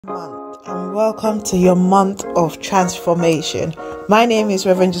And welcome to your month of transformation. My name is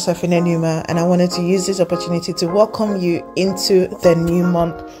Reverend Josephine Enumah, and I wanted to use this opportunity to welcome you into the new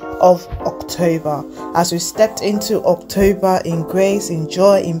month of October. As we stepped into October in grace, in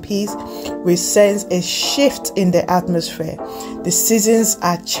joy, in peace, we sense a shift in the atmosphere. The seasons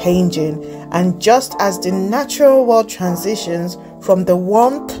are changing, and just as the natural world transitions from the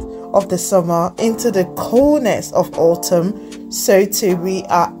warmth of the summer into the coolness of autumn, so too we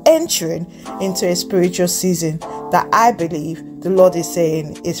are entering into a spiritual season that I believe the Lord is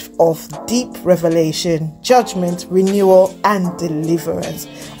saying is of deep revelation, judgment, renewal, and deliverance.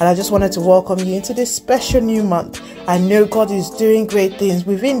 And I just wanted to welcome you into this special new month. I know God is doing great things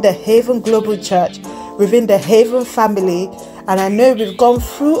within the Haven Global Church, within the Haven family, and I know we've gone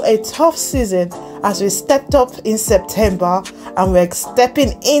through a tough season as we stepped up in September, and we're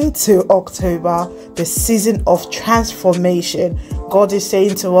stepping into October, the season of transformation. God is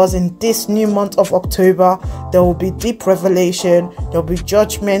saying to us in this new month of October, there will be deep revelation, there will be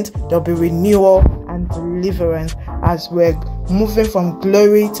judgment, there will be renewal and deliverance as we're moving from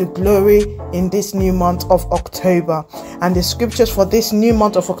glory to glory in this new month of October. And the scriptures for this new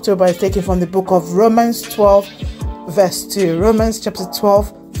month of October is taken from the book of Romans 12 verse 2. Romans chapter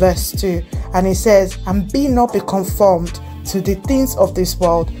 12 verse 2, and it says, "And be not be conformed to the things of this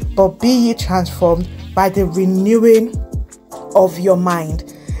world, but be ye transformed by the renewing of your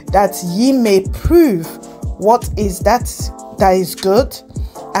mind, that ye may prove what is that is good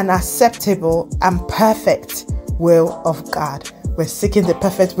and acceptable and perfect will of God." We're seeking the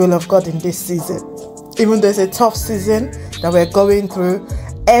perfect will of God in this season. Even though it's a tough season that we're going through,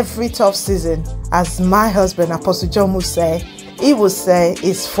 every tough season, as my husband Apostle John will say, he will say,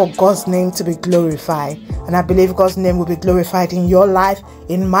 is for God's name to be glorified. And I believe God's name will be glorified in your life,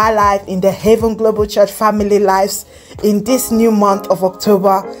 in my life, in the Haven Global Church family lives, in this new month of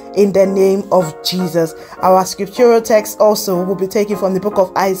October, in the name of Jesus. Our scriptural text also will be taken from the book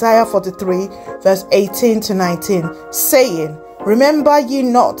of Isaiah 43, verse 18 to 19, saying, "Remember ye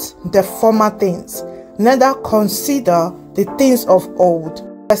not the former things, neither consider the things of old."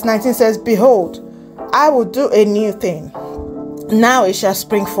 Verse 19 says, "Behold, I will do a new thing. Now it shall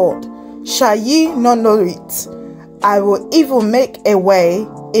spring forth. Shall ye not know it? I will even make a way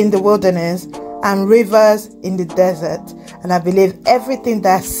in the wilderness and rivers in the desert." And I believe everything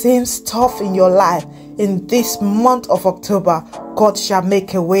that seems tough in your life in this month of October, God shall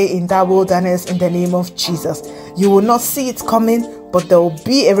make a way in that wilderness in the name of Jesus. You will not see it coming, but there will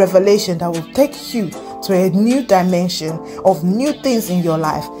be a revelation that will take you to a new dimension of new things in your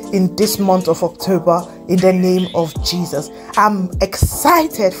life in this month of October in the name of Jesus. I'm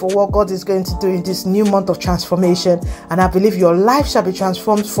excited for what God is going to do in this new month of transformation, and I believe your life shall be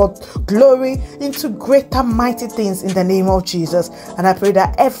transformed for glory into greater mighty things in the name of Jesus. And I pray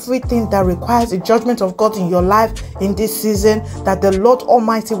that everything that requires the judgment of God in your life in this season, that the Lord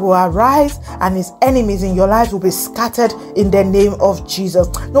Almighty will arise and his enemies in your life will be scattered in the name of Jesus.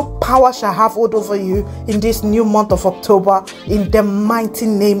 No power shall have hold over you in this new month of October in the mighty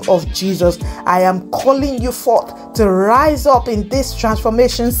name of Jesus. I am calling you forth to rise up in this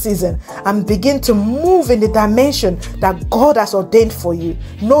transformation season and begin to move in the dimension that God has ordained for you.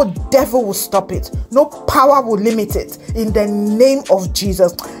 No devil will stop it. No power will limit it. In the name of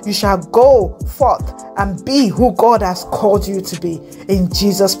Jesus, you shall go forth and be who God has called you to be in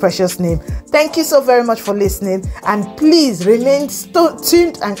Jesus' precious name. Thank you so very much for listening, and please remain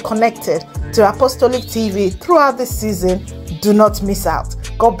tuned and connected to Apostolic TV throughout this season. Do not miss out.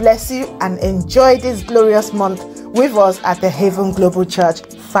 God bless you and enjoy this glorious month with us at the Haven Global Church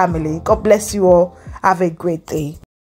family. God bless you all. Have a great day.